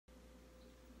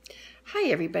Hi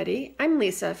everybody, I'm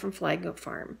Lisa from Flag Goat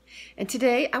Farm, and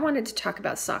today I wanted to talk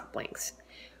about sock blanks.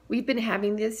 We've been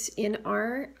having this in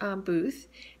our booth,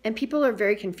 and people are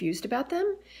very confused about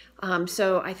them,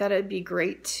 so I thought it'd be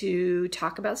great to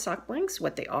talk about sock blanks,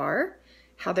 what they are,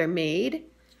 how they're made,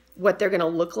 what they're going to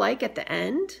look like at the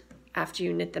end after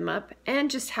you knit them up, and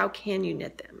just how can you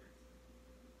knit them.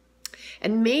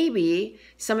 And maybe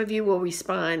some of you will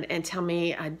respond and tell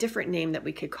me a different name that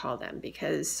we could call them,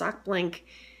 because sock blank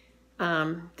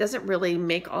doesn't really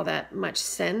make all that much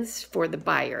sense for the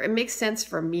buyer. It makes sense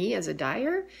for me as a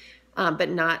dyer,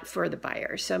 but not for the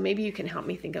buyer. So maybe you can help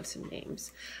me think of some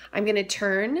names. I'm going to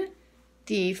turn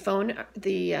the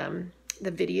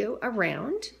video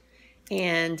around,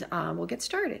 and we'll get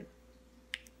started.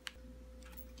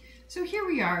 So here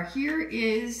we are. Here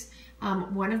is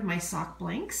one of my sock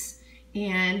blanks.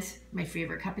 And my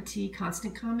favorite cup of tea,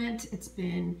 Constant Comment. It's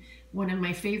been one of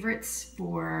my favorites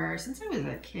since I was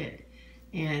a kid.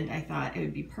 And I thought it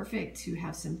would be perfect to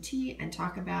have some tea and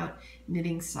talk about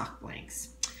knitting sock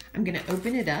blanks. I'm gonna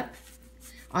open it up.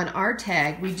 On our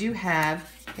tag, we do have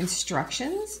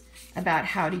instructions about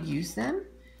how to use them.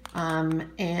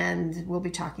 And we'll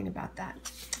be talking about that.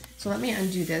 So let me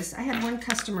undo this. I had one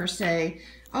customer say,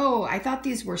 oh, I thought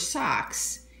these were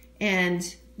socks.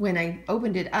 And when I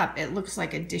opened it up, it looks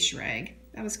like a dish rag.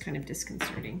 That was kind of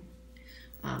disconcerting.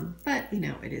 But, you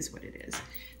know, it is what it is.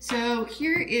 So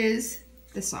here is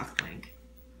the sock blank.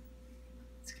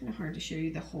 It's kind of hard to show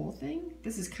you the whole thing.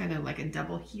 This is kind of like a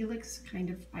double helix kind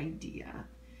of idea,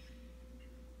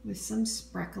 with some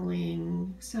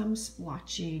speckling, some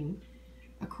splotching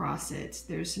across it.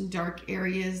 There's some dark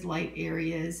areas, light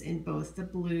areas in both the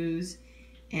blues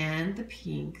and the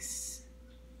pinks.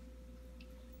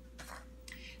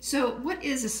 So what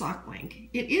is a sock blank?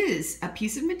 It is a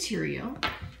piece of material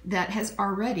that has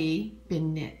already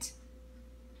been knit.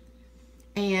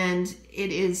 And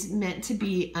it is meant to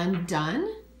be undone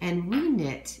and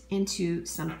re-knit into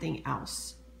something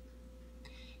else.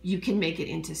 You can make it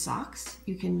into socks.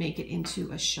 You can make it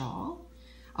into a shawl.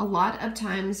 A lot of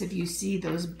times if you see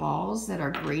those balls that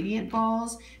are gradient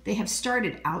balls, they have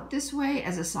started out this way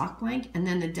as a sock blank, and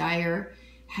then the dyer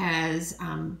has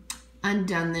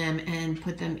undone them and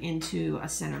put them into a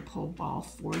center pole ball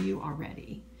for you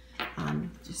already,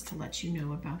 just to let you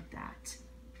know about that.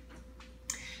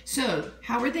 So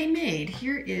how are they made?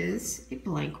 Here is a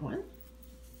blank one.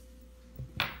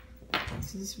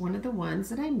 This is one of the ones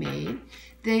that I made.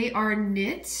 They are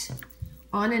knit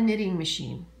on a knitting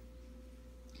machine.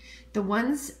 The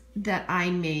ones that I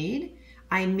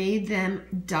made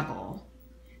them double.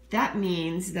 That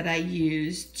means that I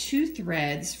use 2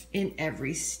 threads in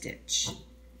every stitch.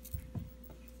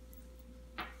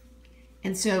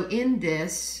 And so in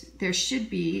this, there should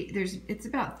be, it's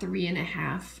about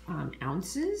 3.5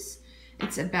 ounces.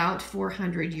 It's about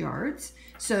 400 yards.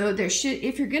 So there should,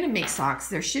 if you're gonna make socks,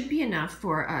 there should be enough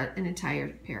for an entire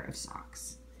pair of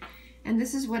socks. And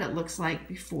this is what it looks like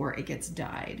before it gets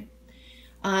dyed.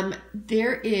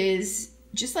 There is,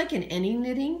 just like in any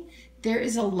knitting, there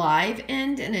is a live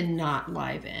end and a not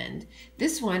live end.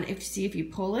 This one, if you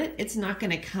pull it, it's not going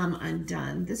to come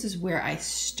undone. This is where I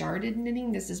started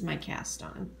knitting. This is my cast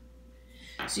on.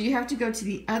 So you have to go to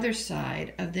the other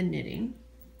side of the knitting.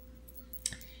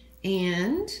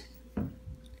 And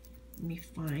let me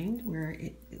find where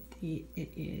it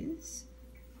is.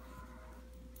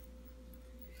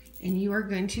 And you are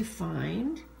going to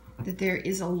find that there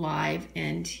is a live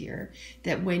end here,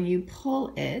 that when you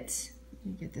pull it,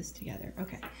 let me get this together.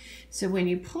 Okay, so when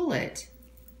you pull it,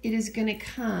 it is going to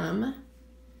come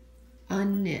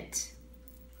unknit.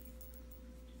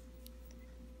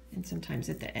 And sometimes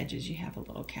at the edges you have a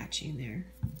little catching there.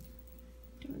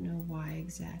 Don't know why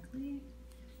exactly.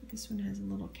 This one has a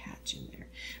little catch in there.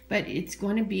 But it's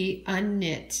going to be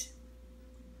unknit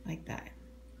like that.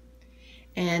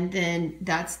 And then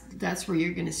that's where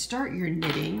you're going to start your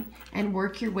knitting and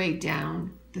work your way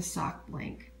down the sock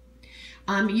blank.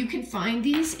 You can find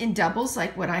these in doubles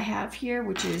like what I have here,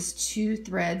 which is 2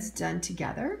 threads done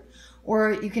together,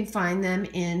 or you can find them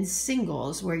in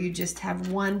singles where you just have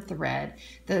 1 thread.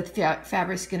 The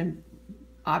fabric's going to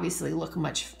obviously look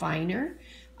much finer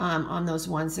on those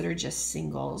ones that are just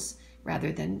singles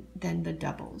rather than the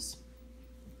doubles.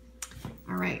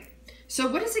 All right, so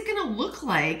what is it going to look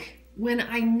like when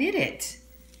I knit it?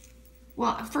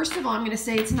 Well, first of all, I'm going to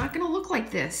say it's not going to look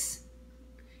like this.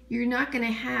 You're not going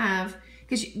to have,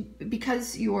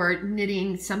 because you're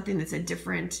knitting something that's a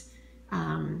different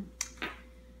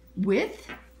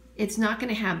width, it's not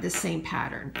going to have the same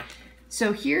pattern.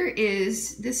 So here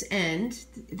is this end.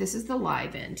 This is the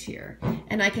live end here.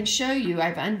 And I can show you,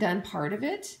 I've undone part of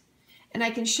it. And I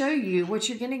can show you what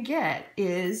you're going to get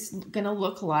is going to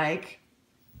look like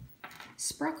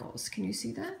spreckles. Can you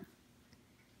see that?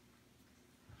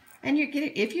 And you're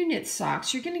getting, if you knit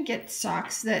socks, you're going to get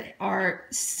socks that are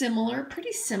similar,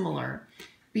 pretty similar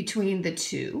between the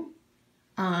two.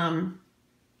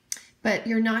 But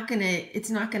you're not going to, it's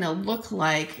not going to look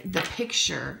like the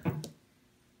picture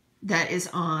that is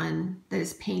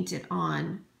painted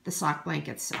on the sock blank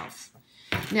itself.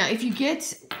 Now, if you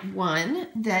get one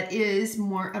that is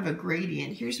more of a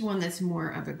gradient, here's one that's more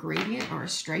of a gradient or a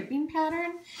striping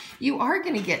pattern, you are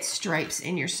going to get stripes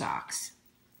in your socks.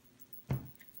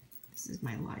 This is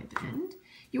my live end.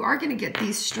 You are going to get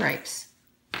these stripes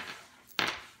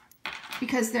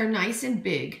because they're nice and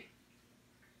big.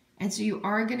 And so you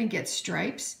are going to get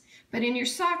stripes, but in your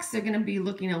socks, they're going to be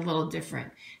looking a little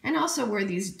different. And also where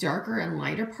these darker and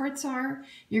lighter parts are,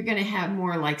 you're going to have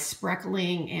more like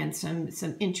speckling and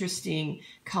some interesting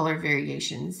color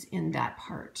variations in that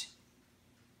part.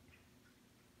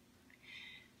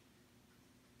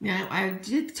 Now, I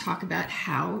did talk about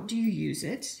how do you use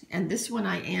it, and this one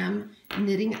I am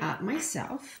knitting up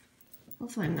myself.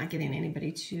 Hopefully I'm not getting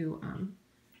anybody too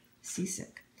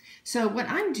seasick. So what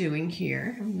I'm doing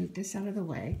here, I'll move this out of the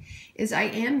way, is I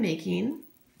am making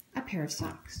a pair of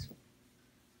socks.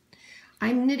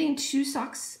 I'm knitting 2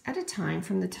 socks at a time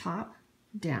from the top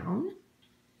down,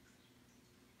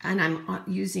 and I'm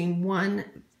using one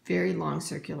very long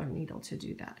circular needle to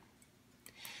do that.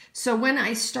 So when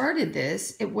I started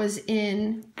this, it was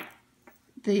in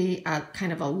the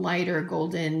kind of a lighter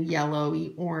golden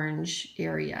yellowy orange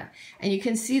area, and you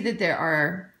can see that there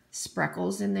are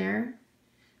spreckles in there.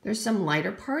 There's some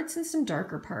lighter parts and some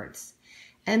darker parts.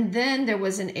 And then there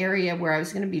was an area where I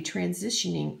was going to be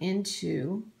transitioning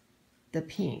into the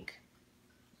pink.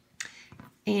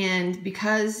 And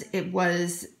because it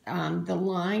was the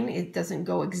line, it doesn't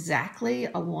go exactly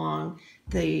along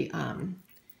the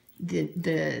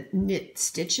knit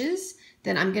stitches,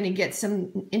 then I'm going to get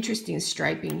some interesting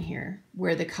striping here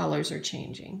where the colors are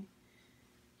changing.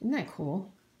 Isn't that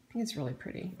cool? I think it's really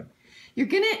pretty.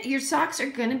 Your socks are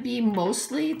gonna be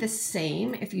mostly the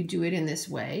same if you do it in this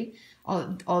way,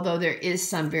 although there is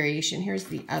some variation. Here's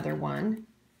the other one.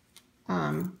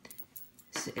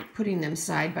 So putting them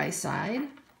side by side,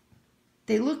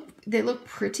 they look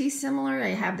pretty similar.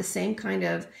 They have the same kind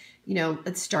of, you know,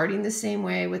 it's starting the same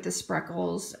way with the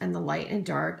spreckles and the light and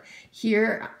dark.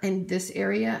 Here in this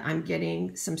area, I'm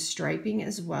getting some striping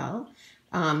as well.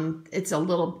 It's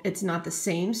not the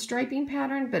same striping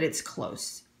pattern, but it's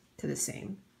close to the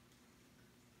same.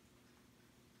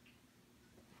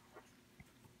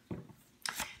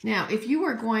 Now, if you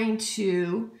are going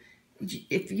to,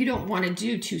 if you don't want to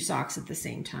do 2 socks at the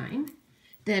same time,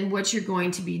 then what you're going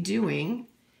to be doing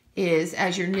is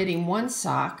as you're knitting one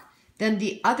sock, then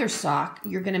the other sock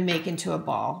you're going to make into a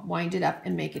ball, wind it up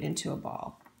and make it into a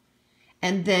ball.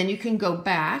 And then you can go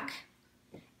back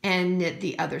and knit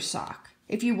the other sock.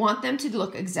 If you want them to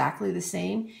look exactly the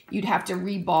same, you'd have to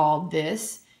reball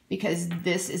this, because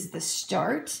this is the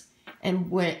start, and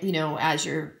when, you know, as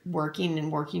you're working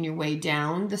your way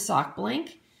down the sock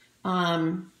blank,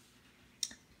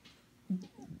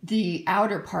 the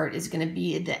outer part is going to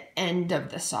be at the end of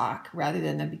the sock rather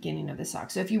than the beginning of the sock.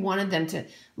 So if you wanted them to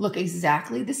look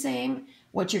exactly the same,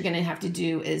 what you're going to have to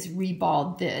do is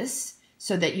reball this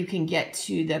so that you can get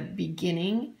to the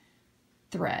beginning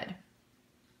thread.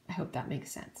 I hope that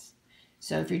makes sense.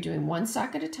 So if you're doing one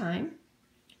sock at a time,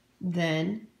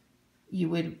 then you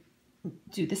would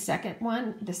do the second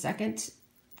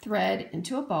thread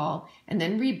into a ball and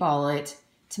then reball it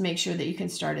to make sure that you can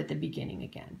start at the beginning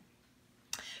again.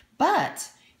 But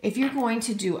if you're going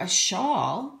to do a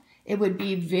shawl, it would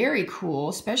be very cool,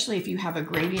 especially if you have a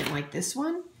gradient like this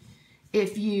one,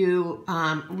 if you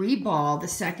reball the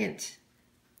second,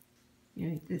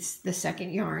 the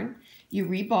second yarn, you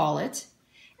reball it,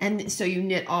 and so you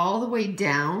knit all the way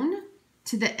down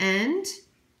to the end,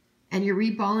 and you're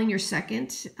reballing your second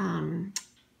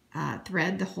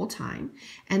thread the whole time,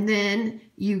 and then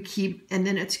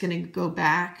it's going to go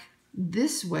back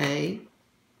this way.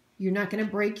 You're not going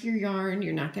to break your yarn,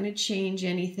 you're not going to change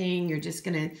anything, you're just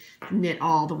going to knit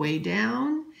all the way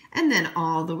down and then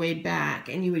all the way back,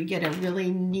 and you would get a really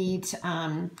neat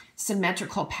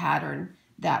symmetrical pattern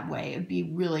that way. It would be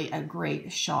really a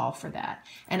great shawl for that.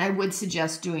 And I would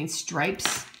suggest doing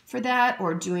stripes for that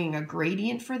or doing a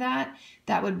gradient for that.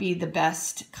 That would be the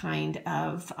best kind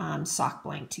of sock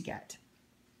blank to get.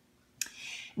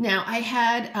 Now, I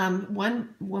had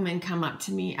one woman come up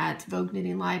to me at Vogue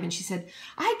Knitting Live and she said,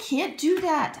 I can't do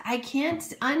that. I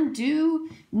can't undo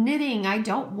knitting. I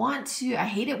don't want to. I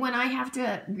hate it when I have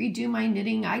to redo my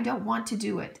knitting. I don't want to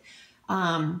do it.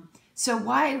 So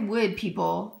why would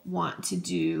people want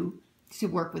to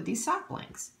work with these sock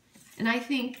blanks? And I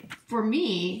think for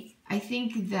me, I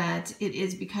think that it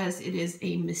is because it is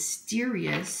a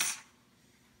mysterious,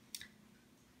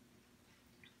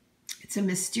 it's a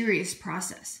mysterious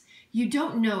process. You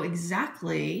don't know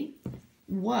exactly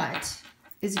what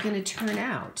is going to turn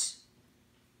out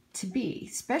to be,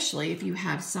 especially if you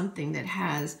have something that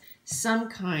has some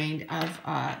kind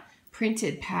of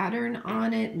printed pattern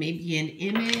on it, maybe an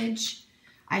image.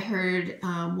 I heard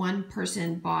one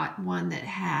person bought one that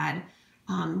had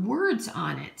words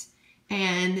on it.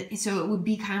 And so it would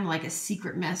be kind of like a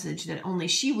secret message that only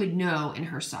she would know in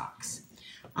her socks.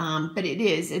 But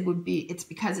it's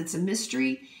because it's a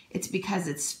mystery. It's because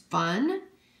it's fun.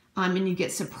 And you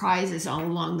get surprises all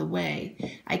along the way.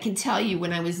 I can tell you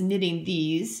when I was knitting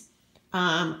these,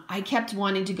 I kept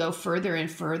wanting to go further and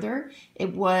further.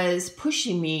 It was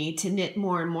pushing me to knit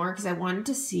more and more because I wanted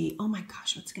to see, oh my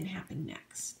gosh, what's going to happen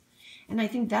next? And I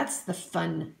think that's the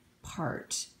fun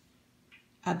part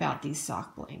about these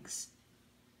sock blanks.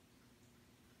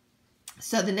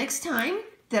 So the next time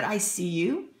that I see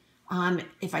you,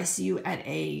 if I see you at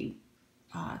a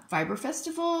fiber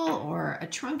festival or a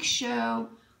trunk show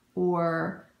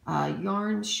or a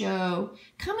yarn show,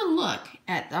 come and look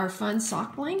at our fun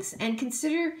sock blanks and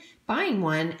consider buying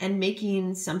one and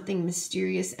making something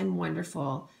mysterious and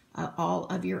wonderful all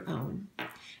of your own.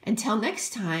 Until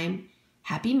next time,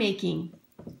 happy making.